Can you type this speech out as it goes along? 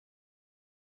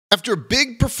After a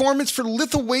big performance for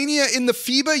Lithuania in the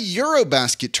FIBA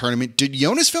EuroBasket tournament, did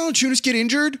Jonas Valančiūnas get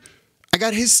injured? I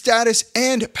got his status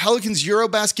and Pelicans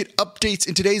EuroBasket updates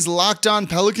in today's Locked On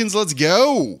Pelicans. Let's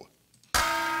go!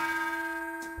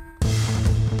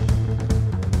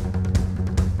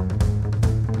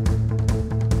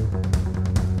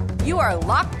 You are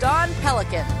Locked On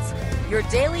Pelicans, your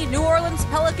daily New Orleans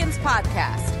Pelicans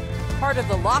podcast, part of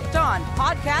the Locked On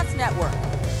Podcast Network,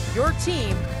 your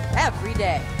team every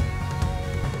day.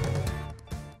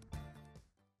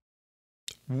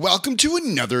 Welcome to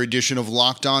another edition of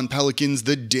Locked On Pelicans,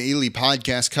 the daily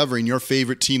podcast covering your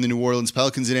favorite team, the New Orleans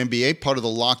Pelicans and NBA, part of the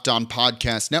Locked On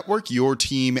Podcast Network, your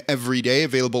team every day,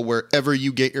 available wherever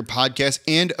you get your podcasts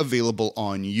and available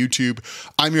on YouTube.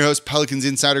 I'm your host, Pelicans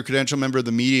Insider Credential, member of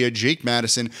the media, Jake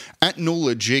Madison, at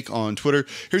NOLA Jake on Twitter.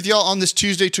 Here with y'all on this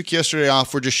Tuesday. Took yesterday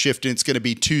off. We're just shifting. It's going to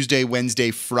be Tuesday,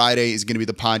 Wednesday, Friday is going to be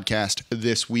the podcast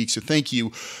this week. So thank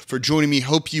you for joining me.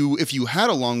 Hope you, if you had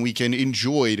a long weekend,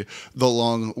 enjoyed the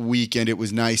long weekend. It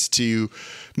was nice to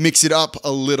mix it up a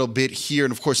little bit here.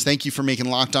 And of course, thank you for making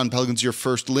Locked On Pelicans your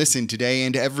first listen today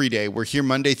and every day. We're here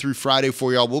Monday through Friday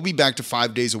for y'all. We'll be back to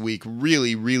 5 days a week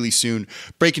really soon,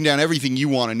 breaking down everything you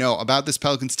want to know about this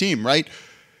Pelicans team, right?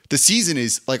 The season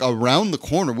is like around the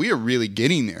corner. We are really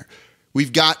getting there.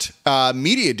 We've got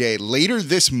Media Day later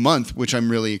this month, which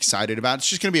I'm really excited about. It's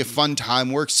just going to be a fun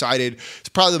time. We're excited. It's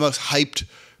probably the most hyped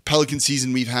Pelican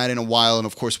season we've had in a while, and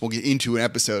of course, we'll get into an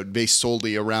episode based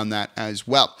solely around that as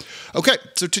well. Okay,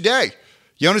 so today,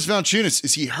 Jonas Valančiūnas,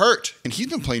 is he hurt? And he's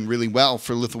been playing really well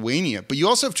for Lithuania, but you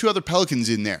also have two other Pelicans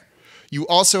in there. You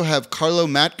also have Karlo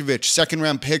Matković,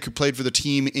 second-round pick who played for the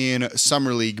team in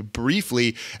Summer League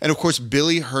briefly, and of course,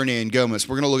 Willy Hernangómez.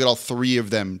 We're going to look at all three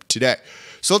of them today.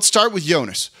 So let's start with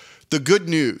Jonas. The good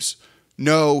news,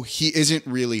 no, he isn't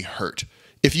really hurt.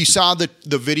 If you saw the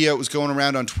video, it was going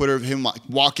around on Twitter of him like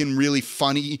walking really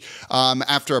funny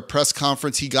after a press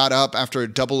conference. He got up after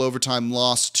a double overtime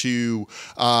loss to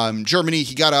Germany.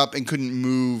 He got up and couldn't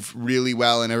move really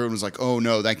well, and everyone was like, oh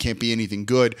no, that can't be anything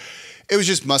good. It was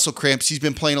just muscle cramps. He's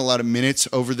been playing a lot of minutes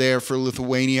over there for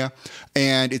Lithuania,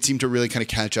 and it seemed to really kind of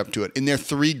catch up to it. In their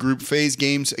three group phase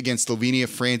games against Slovenia,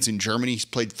 France, and Germany, he's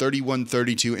played 31,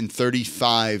 32, and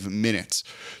 35 minutes.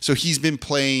 So he's been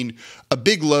playing a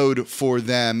big load for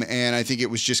them, and I think it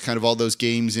was just kind of all those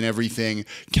games and everything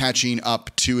catching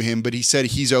up to him. But he said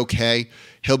he's okay.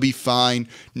 He'll be fine.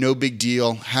 No big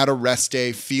deal. Had a rest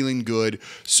day, feeling good.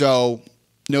 So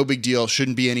no big deal.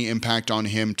 Shouldn't be any impact on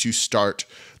him to start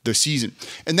the season.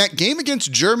 And that game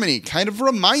against Germany kind of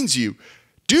reminds you,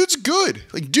 dude's good.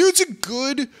 Like, dude's a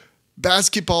good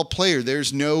basketball player.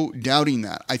 There's no doubting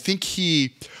that. I think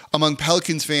he, among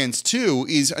Pelicans fans too,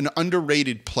 is an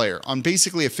underrated player on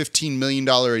basically a $15 million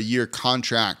a year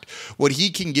contract. What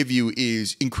he can give you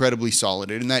is incredibly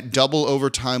solid. And in that double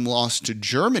overtime loss to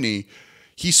Germany,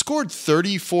 he scored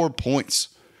 34 points,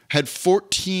 had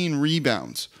 14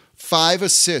 rebounds, 5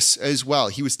 assists as well.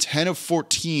 He was 10 of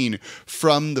 14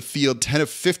 from the field, 10 of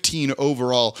 15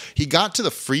 overall. He got to the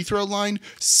free throw line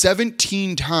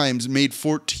 17 times, made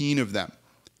 14 of them.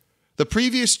 The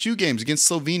previous two games against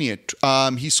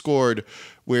Slovenia, he scored,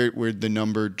 where'd the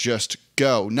number just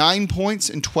go? 9 points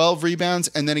and 12 rebounds.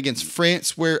 And then against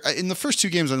France, where in the first two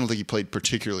games, I don't think he played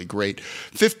particularly great.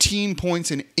 15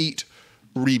 points and 8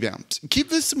 rebounds. Keep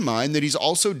this in mind that he's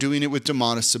also doing it with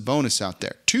Domantas Sabonis out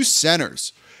there. Two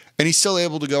centers. And he's still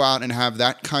able to go out and have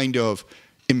that kind of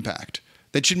impact.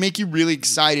 That should make you really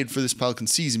excited for this Pelican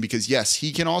season because, yes,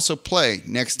 he can also play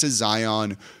next to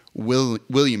Zion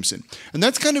Williamson. And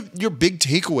that's kind of your big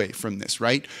takeaway from this,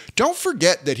 right? Don't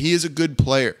forget that he is a good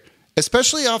player,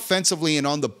 especially offensively and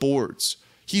on the boards.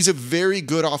 He's a very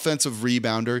good offensive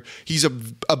rebounder. He's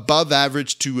above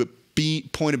average to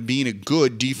point of being a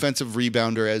good defensive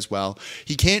rebounder as well.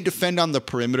 He can't defend on the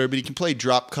perimeter, but he can play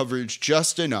drop coverage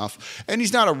just enough. And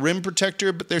he's not a rim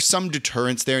protector, but there's some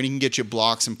deterrence there, and he can get you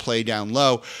blocks and play down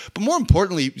low. But more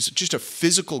importantly, he's just a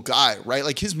physical guy, right?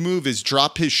 Like his move is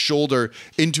drop his shoulder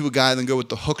into a guy and then go with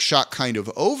the hook shot kind of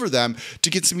over them to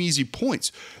get some easy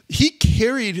points. He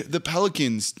carried the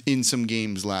Pelicans in some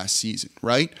games last season,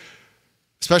 right?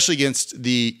 Especially against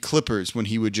the Clippers when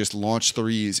he would just launch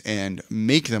threes and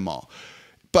make them all.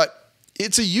 But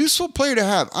it's a useful player to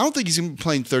have. I don't think he's going to be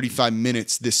playing 35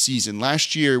 minutes this season.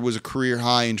 Last year was a career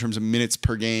high in terms of minutes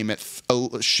per game at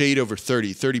a shade over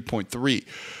 30.3.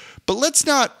 But let's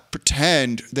not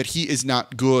pretend that he is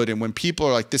not good. And when people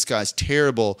are like, this guy's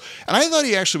terrible. And I thought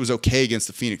he actually was okay against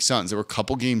the Phoenix Suns. There were a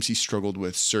couple games he struggled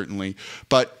with, certainly.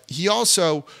 But he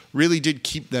also really did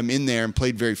keep them in there and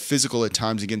played very physical at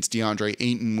times against DeAndre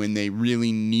Ayton when they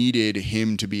really needed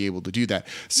him to be able to do that.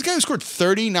 This is a guy who scored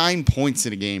 39 points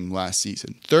in a game last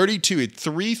season. 32, he had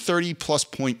 3 30-plus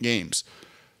point games.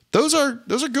 Those are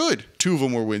good. 2 of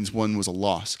them were wins. 1 was a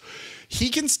loss. He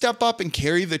can step up and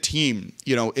carry the team,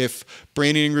 if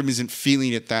Brandon Ingram isn't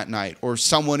feeling it that night or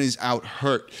someone is out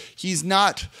hurt. He's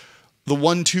not the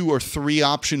 1, 2, or 3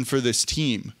 option for this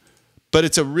team, but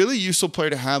it's a really useful player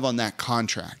to have on that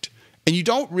contract. And you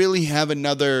don't really have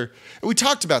another. We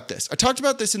talked about this. I talked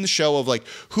about this in the show of like,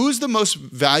 who's the most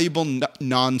valuable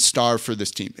non-star for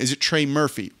this team? Is it Trey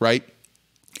Murphy, right?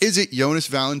 Is it Jonas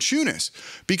Valančiūnas?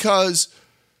 Because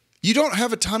you don't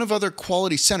have a ton of other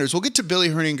quality centers. We'll get to Willy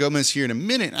Hernangómez here in a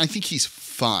minute. I think he's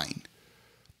fine,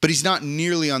 but he's not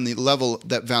nearly on the level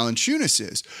that Valančiūnas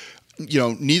is.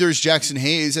 Neither is Jackson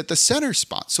Hayes at the center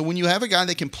spot. So when you have a guy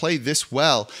that can play this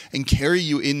well and carry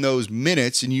you in those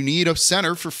minutes, and you need a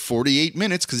center for 48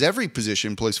 minutes because every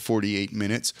position plays 48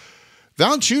 minutes,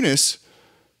 Valančiūnas,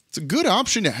 it's a good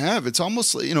option to have. It's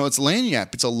almost, it's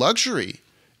lagniappe. It's a luxury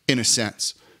in a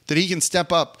sense that he can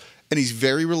step up. And he's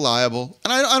very reliable.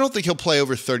 And I don't think he'll play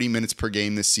over 30 minutes per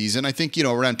game this season. I think,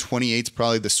 around 28 is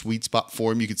probably the sweet spot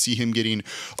for him. You could see him getting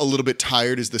a little bit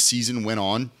tired as the season went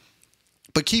on.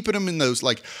 But keeping him in those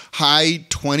like high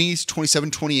 20s,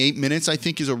 27, 28 minutes, I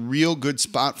think is a real good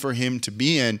spot for him to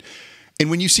be in. And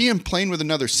when you see him playing with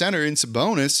another center in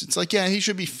Sabonis, it's like, yeah, he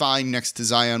should be fine next to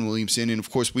Zion Williamson. And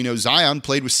of course, we know Zion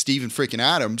played with Steven freaking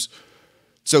Adams.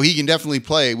 So he can definitely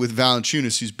play with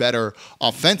Valančiūnas, who's better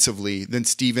offensively than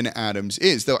Steven Adams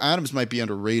is, though Adams might be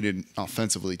underrated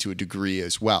offensively to a degree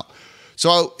as well.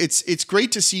 So it's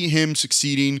great to see him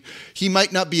succeeding. He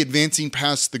might not be advancing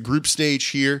past the group stage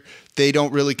here. They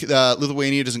don't really,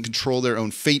 Lithuania doesn't control their own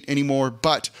fate anymore,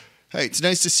 but hey, it's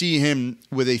nice to see him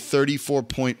with a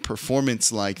 34-point performance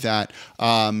like that,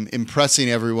 impressing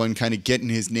everyone, kind of getting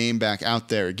his name back out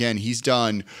there. Again, he's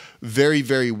done very,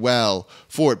 very well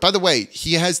for it. By the way,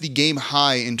 he has the game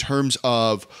high in terms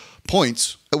of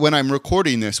points when I'm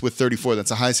recording this with 34. That's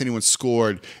the highest anyone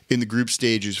scored in the group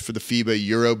stages for the FIBA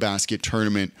EuroBasket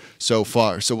tournament so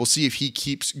far. So we'll see if he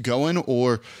keeps going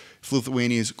or if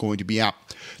Lithuania is going to be out.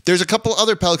 There's a couple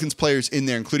other Pelicans players in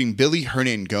there, including Willy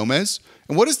Hernangómez.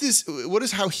 And what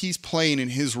is how he's playing in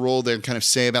his role there and kind of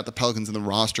say about the Pelicans and the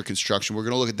roster construction? We're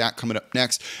going to look at that coming up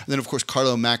next. And then, of course,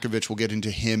 Karlo Matković, we'll get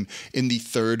into him in the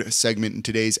 3rd segment in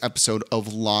today's episode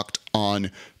of Locked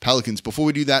On Pelicans. Before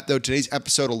we do that, though, today's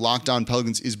episode of Locked On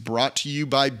Pelicans is brought to you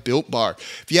by Built Bar.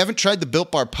 If you haven't tried the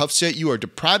Built Bar Puffs yet, you are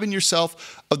depriving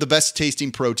yourself of the best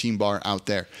tasting protein bar out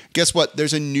there. Guess what?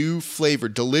 There's a new flavor,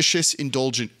 delicious,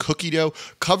 indulgent cookie dough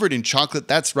covered in chocolate.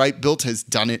 That's right, Built has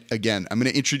done it again. I'm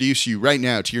going to introduce you right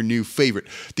now to your new favorite.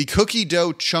 The cookie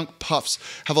dough chunk puffs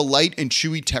have a light and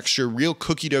chewy texture, real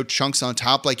cookie dough chunks on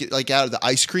top, like out of the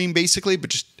ice cream basically, but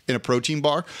just in a protein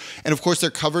bar. And of course, they're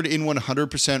covered in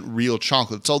 100% real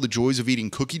chocolate. It's all the joys of eating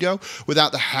cookie dough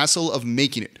without the hassle of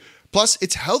making it. Plus,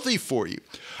 it's healthy for you.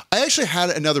 I actually had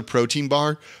another protein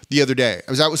bar the other day.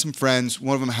 I was out with some friends.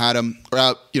 One of them had them. We're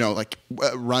out,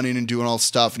 running and doing all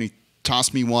stuff. And he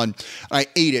tossed me one. And I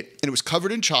ate it. And it was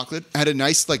covered in chocolate. Had a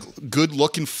nice, good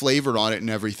looking flavor on it and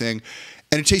everything.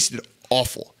 And it tasted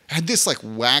awful. It had this,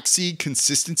 waxy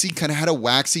consistency. Kind of had a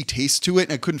waxy taste to it.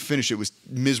 And I couldn't finish it. It was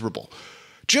miserable.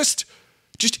 Just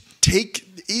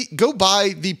go buy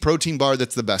the protein bar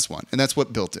that's the best one. And that's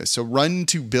what Built is. So run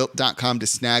to Built.com to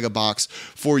snag a box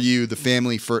for you, the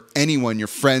family, for anyone, your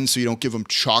friends, so you don't give them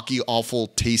chalky, awful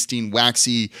tasting,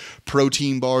 waxy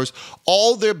protein bars.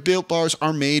 All their Built bars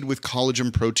are made with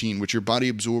collagen protein, which your body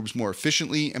absorbs more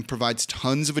efficiently and provides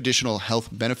tons of additional health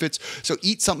benefits. So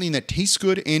eat something that tastes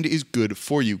good and is good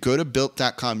for you. Go to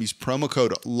Built.com. Use promo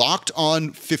code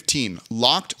LOCKEDON15.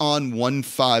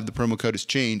 LOCKEDON15. The promo code has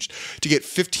changed to get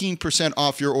 15%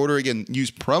 off your order. Again, use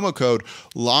promo code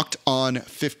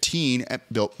LOCKEDON15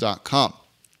 at Built.com.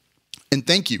 And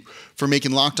thank you for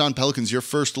making Locked On Pelicans your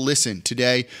first listen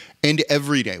today and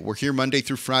every day. We're here Monday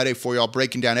through Friday for y'all,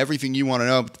 breaking down everything you want to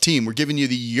know about the team. We're giving you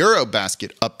the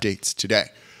EuroBasket updates today.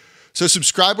 So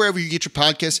subscribe wherever you get your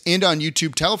podcasts and on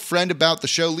YouTube. Tell a friend about the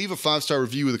show. Leave a 5-star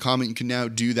review with a comment. You can now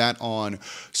do that on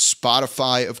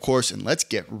Spotify, of course. And let's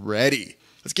get ready.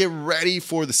 Let's get ready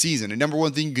for the season. And number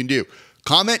one thing you can do,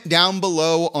 comment down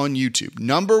below on YouTube.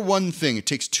 Number one thing, it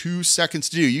takes 2 seconds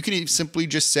to do. You can simply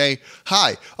just say,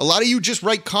 hi. A lot of you just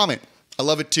write comment. I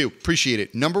love it too. Appreciate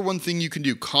it. Number one thing you can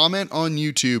do, comment on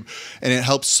YouTube, and it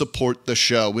helps support the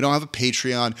show. We don't have a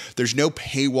Patreon. There's no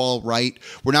paywall, right?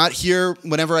 We're not here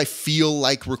whenever I feel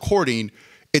like recording.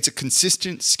 It's a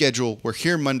consistent schedule. We're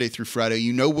here Monday through Friday.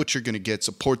 You know what you're going to get.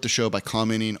 Support the show by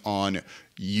commenting on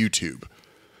YouTube.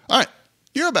 All right,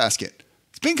 EuroBasket.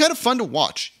 It's been kind of fun to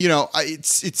watch. You know,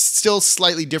 it's still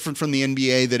slightly different from the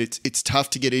NBA that it's tough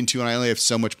to get into, and I only have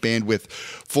so much bandwidth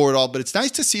for it all. But it's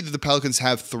nice to see that the Pelicans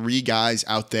have 3 guys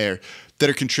out there that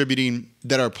are contributing,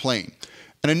 that are playing.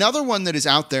 And another one that is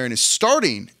out there and is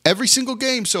starting every single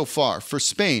game so far for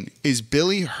Spain is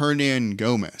Willy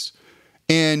Hernangómez.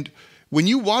 And when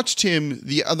you watched him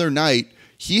the other night,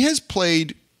 he has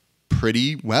played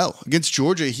pretty well. Against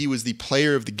Georgia, he was the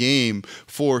player of the game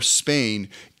for Spain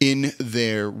in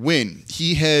their win.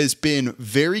 He has been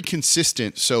very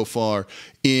consistent so far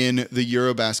in the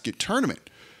EuroBasket tournament.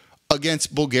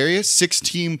 Against Bulgaria,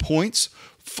 16 points,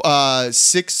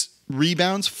 6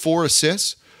 rebounds, 4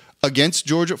 assists. Against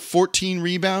Georgia, 14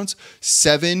 rebounds,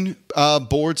 7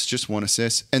 boards, just 1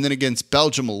 assist. And then against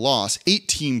Belgium, a loss,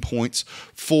 18 points,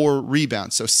 4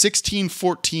 rebounds. So 16,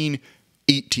 14,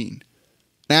 18.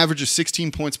 An average of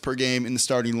 16 points per game in the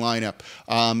starting lineup,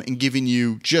 and giving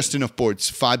you just enough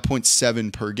boards,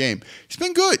 5.7 per game. He's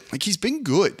been good. He's been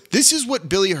good. This is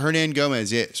what Willy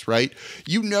Hernangómez is, right?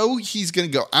 You know he's going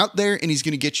to go out there and he's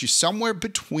going to get you somewhere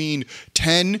between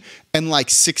 10 and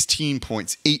 16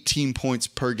 points, 18 points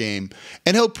per game.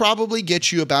 And he'll probably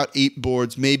get you about 8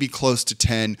 boards, maybe close to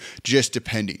 10, just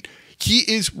depending. He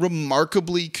is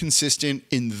remarkably consistent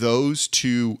in those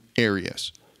 2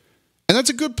 areas. And that's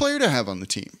a good player to have on the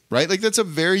team, right? That's a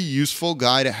very useful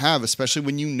guy to have, especially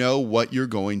when you know what you're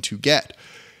going to get.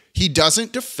 He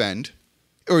doesn't defend,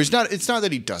 or it's not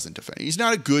that he doesn't defend. He's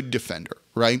not a good defender,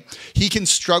 right? He can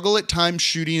struggle at times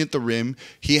shooting at the rim.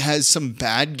 He has some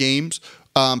bad games,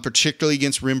 particularly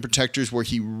against rim protectors, where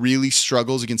he really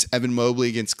struggles. Against Evan Mobley,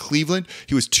 against Cleveland,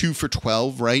 he was 2 for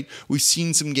 12, right? We've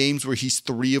seen some games where he's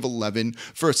 3 of 11.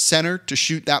 For a center to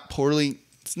shoot that poorly,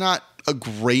 it's not a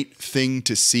great thing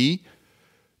to see.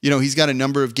 You know, he's got a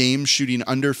number of games shooting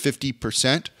under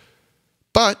 50%.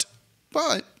 But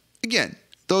again,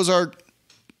 those are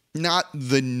not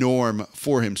the norm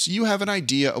for him. So you have an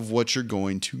idea of what you're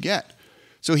going to get.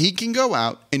 So he can go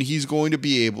out and he's going to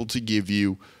be able to give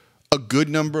you a good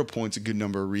number of points, a good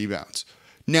number of rebounds.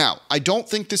 Now, I don't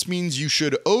think this means you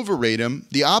should overrate him.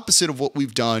 The opposite of what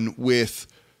we've done with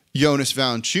Jonas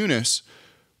Valančiūnas,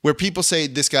 where people say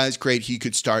this guy's great, he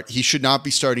could start. He should not be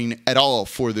starting at all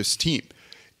for this team.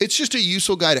 It's just a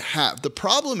useful guy to have. The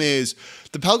problem is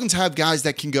the Pelicans have guys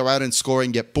that can go out and score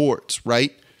and get boards,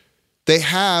 right? They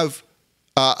have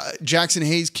Jackson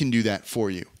Hayes can do that for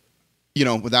you,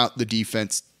 without the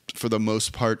defense for the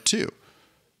most part too.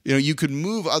 You could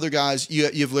move other guys. You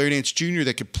have Larry Nance Jr.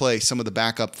 that could play some of the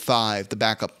backup 5, the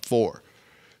backup 4.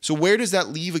 So where does that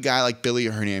leave a guy like Willy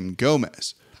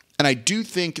Hernangómez? And I do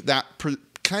think that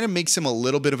kind of makes him a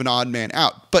little bit of an odd man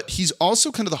out, but he's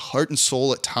also kind of the heart and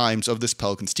soul at times of this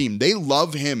Pelicans team. They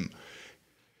love him.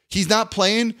 He's not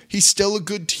playing. He's still a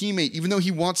good teammate, even though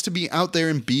he wants to be out there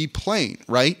and be playing,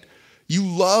 right? You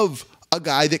love a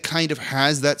guy that kind of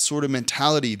has that sort of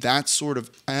mentality, that sort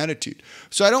of attitude.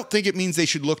 So I don't think it means they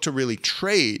should look to really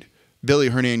trade Willy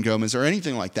Hernangómez or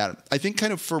anything like that. I think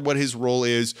kind of for what his role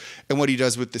is and what he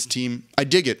does with this team, I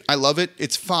dig it. I love it.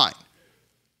 It's fine.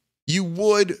 You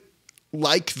would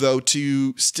like, though,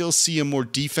 to still see a more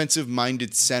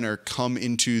defensive-minded center come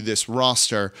into this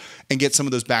roster and get some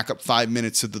of those backup 5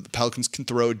 minutes so that the Pelicans can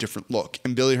throw a different look.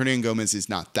 And Willy Hernangómez is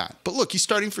not that. But look, he's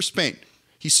starting for Spain.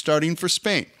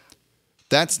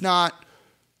 That's not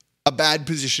a bad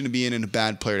position to be in and a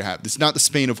bad player to have. It's not the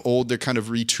Spain of old. They're kind of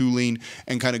retooling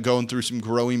and kind of going through some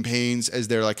growing pains as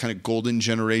their kind of golden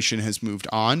generation has moved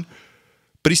on.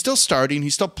 But he's still starting.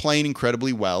 He's still playing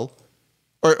incredibly well.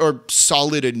 Or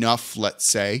solid enough, let's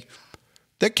say,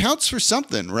 that counts for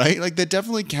something, right? That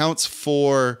definitely counts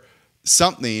for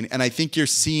something. And I think you're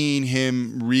seeing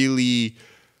him really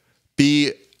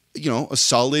be, a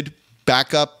solid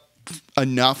backup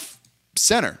enough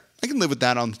center. I can live with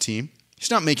that on the team. He's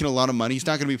not making a lot of money. He's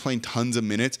not going to be playing tons of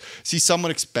minutes. Is he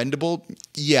somewhat expendable?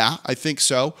 Yeah, I think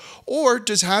so. Or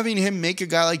does having him make a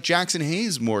guy like Jackson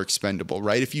Hayes more expendable,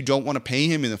 right? If you don't want to pay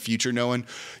him in the future, knowing,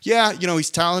 he's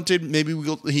talented. Maybe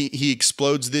he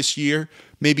explodes this year.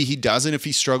 Maybe he doesn't. If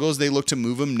he struggles, they look to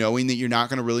move him knowing that you're not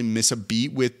going to really miss a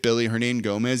beat with Willy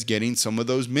Hernangómez getting some of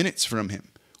those minutes from him.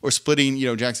 or splitting,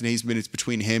 Jackson Hayes minutes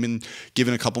between him and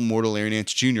giving a couple more to Larry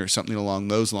Nance Jr., something along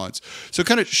those lines. So it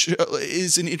kind of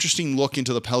is an interesting look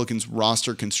into the Pelicans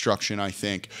roster construction, I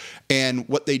think, and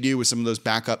what they do with some of those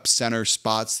backup center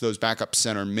spots, those backup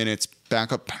center minutes,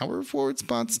 backup power forward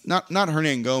spots. Not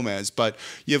Hernangómez, but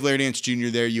you have Larry Nance Jr.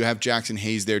 there. You have Jackson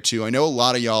Hayes there too. I know a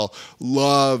lot of y'all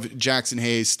love Jackson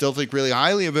Hayes, still think really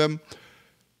highly of him.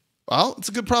 Well, it's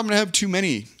a good problem to have too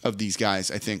many of these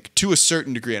guys, I think, to a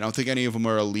certain degree. I don't think any of them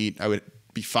are elite. I would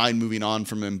be fine moving on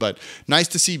from him, but nice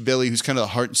to see Billy, who's kind of the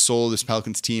heart and soul of this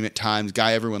Pelicans team at times,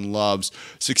 guy everyone loves,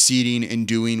 succeeding and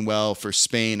doing well for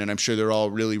Spain, and I'm sure they're all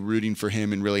really rooting for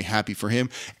him and really happy for him,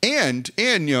 and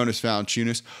Jonas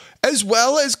Valančiūnas, as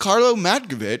well as Karlo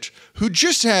Matković, who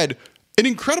just had an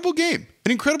incredible game.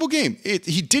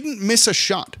 He didn't miss a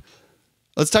shot.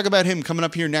 Let's talk about him coming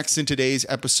up here next in today's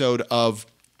episode of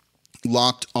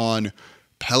Locked On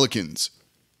Pelicans.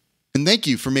 And thank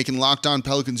you for making Locked On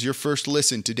Pelicans your first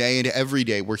listen today and every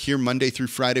day. We're here Monday through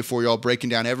Friday for you all,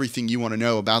 breaking down everything you want to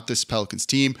know about this Pelicans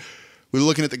team. We're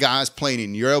looking at the guys playing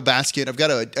in EuroBasket. I've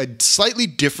got a slightly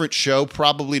different show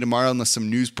probably tomorrow unless some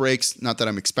news breaks. Not that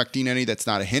I'm expecting any. That's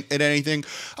not a hint at anything.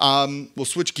 We'll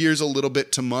switch gears a little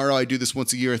bit tomorrow. I do this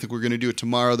once a year. I think we're going to do it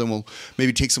tomorrow. Then we'll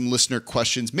maybe take some listener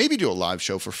questions. Maybe do a live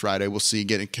show for Friday. We'll see.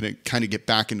 Kind of get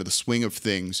back into the swing of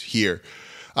things here.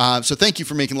 So thank you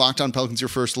for making Locked On Pelicans your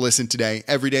first listen today.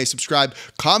 Every day, subscribe,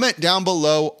 comment down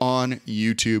below on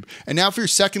YouTube. And now for your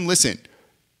second listen.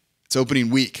 It's opening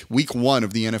week 1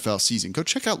 of the NFL season. Go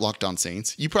check out Locked On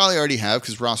Saints. You probably already have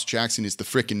because Ross Jackson is the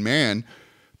frickin' man.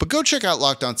 But go check out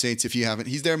Locked On Saints if you haven't.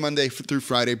 He's there Monday through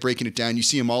Friday breaking it down. You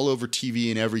see him all over TV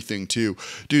and everything too.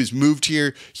 Dude's moved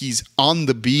here. He's on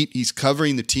the beat. He's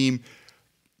covering the team.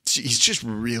 He's just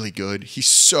really good. He's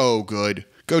so good.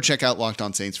 Go check out Locked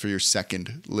On Saints for your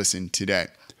second listen today.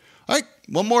 All right,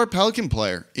 one more Pelican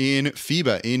player in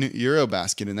FIBA, in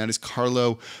EuroBasket, and that is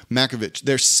Karlo Matković.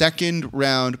 Their second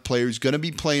round player who's going to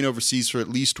be playing overseas for at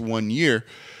least 1 year.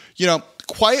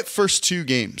 Quiet first 2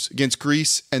 games against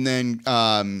Greece and then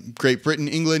Great Britain,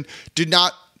 England. Did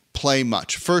not play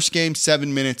much. First game,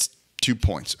 7 minutes, 2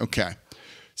 points. Okay.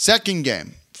 Second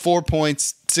game, 4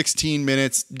 points, 16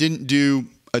 minutes. Didn't do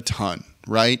a ton,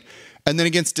 right? And then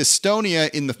against Estonia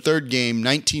in the third game,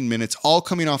 19 minutes, all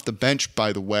coming off the bench,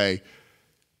 by the way.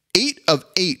 8 of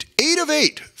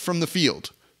 8 from the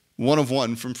field. 1 of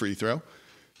 1 from free throw.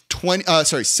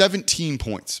 17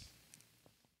 points.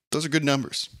 Those are good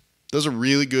numbers. Those are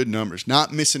really good numbers.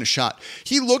 Not missing a shot.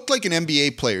 He looked like an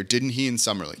NBA player, didn't he, in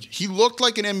Summer League? He looked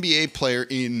like an NBA player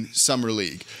in Summer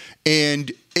League.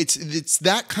 And it's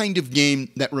that kind of game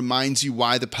that reminds you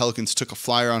why the Pelicans took a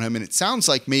flyer on him, and it sounds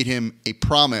like made him a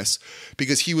promise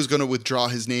because he was going to withdraw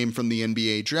his name from the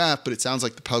NBA draft, but it sounds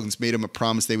like the Pelicans made him a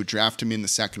promise they would draft him in the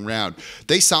second round.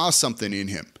 They saw something in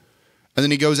him. And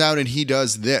then he goes out and he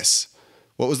does this.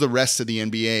 What was the rest of the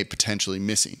NBA potentially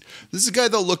missing? This is a guy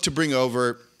they'll look to bring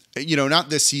over, not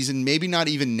this season, maybe not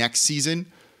even next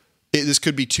season. This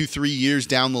could be 2-3 years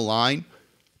down the line.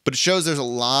 But it shows there's a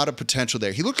lot of potential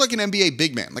there. He looked like an NBA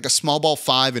big man, like a small ball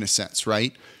 5 in a sense,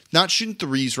 right? Not shooting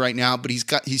threes right now, but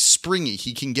he's springy.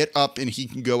 He can get up and he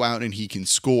can go out and he can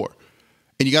score.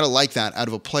 And you got to like that out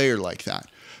of a player like that.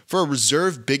 For a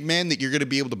reserve big man that you're going to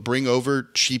be able to bring over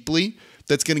cheaply,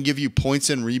 that's going to give you points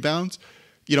and rebounds,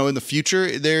 in the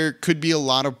future, there could be a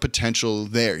lot of potential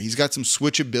there. He's got some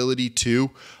switchability too,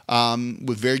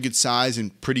 with very good size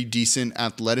and pretty decent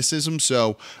athleticism.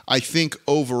 So I think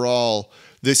overall,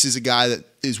 this is a guy that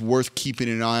is worth keeping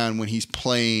an eye on when he's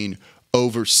playing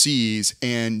overseas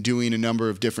and doing a number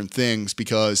of different things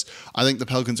because I think the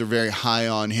Pelicans are very high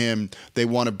on him. They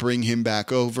want to bring him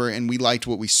back over, and we liked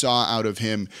what we saw out of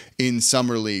him in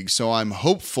Summer League. So I'm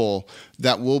hopeful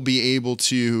that we'll be able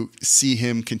to see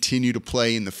him continue to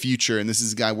play in the future, and this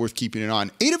is a guy worth keeping an eye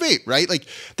on. 8 of 8, right? Like,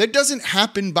 that doesn't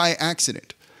happen by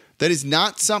accident. That is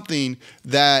not something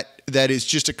that is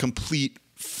just a complete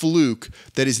fluke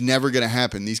that is never going to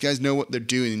happen. These guys know what they're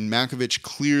doing, and Matković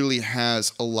clearly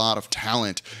has a lot of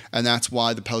talent, and that's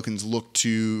why the Pelicans looked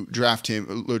to draft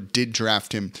him, or did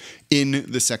draft him in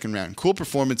the second round. Cool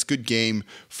performance, good game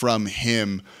from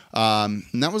him, and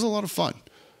that was a lot of fun.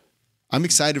 I'm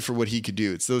excited for what he could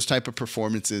do. It's those type of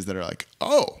performances that are like,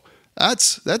 oh,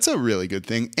 that's a really good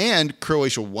thing. And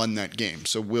Croatia won that game,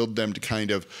 so willed them to kind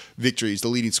of victories. The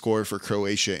leading scorer for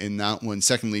Croatia in that one,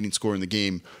 second leading scorer in the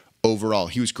game overall.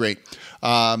 He was great.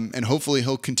 And hopefully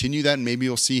he'll continue that, and maybe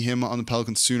you'll see him on the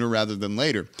Pelicans sooner rather than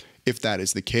later, if that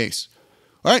is the case.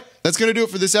 All right, that's going to do it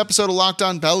for this episode of Locked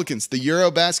On Pelicans, the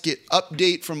EuroBasket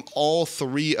update from all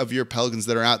three of your Pelicans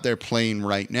that are out there playing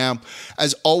right now.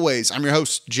 As always, I'm your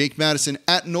host, Jake Madison,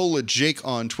 at NOLA Jake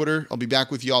on Twitter. I'll be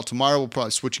back with you all tomorrow. We'll probably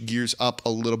switch gears up a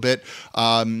little bit.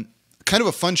 Kind of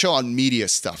a fun show on media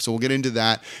stuff, so we'll get into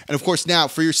that. And of course, now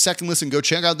for your second listen, go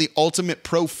check out the Ultimate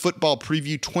Pro Football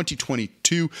Preview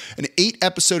 2022, an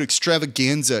 8-episode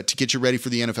extravaganza to get you ready for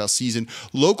the NFL season.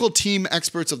 Local team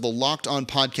experts of the Locked On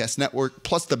Podcast Network,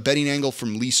 plus the betting angle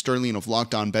from Lee Sterling of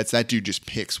Locked On Bets. That dude just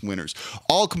picks winners,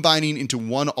 all combining into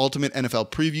one ultimate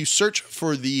NFL preview. Search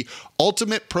for the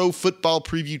Ultimate Pro Football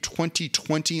Preview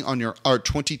 2020 on your or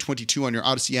 2022 on your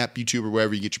Odyssey app, YouTube, or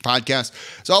wherever you get your podcasts.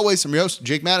 As always, I'm your host,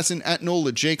 Jake Madison, at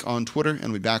NOLA Jake on Twitter, and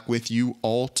we'll be back with you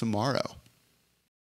all tomorrow.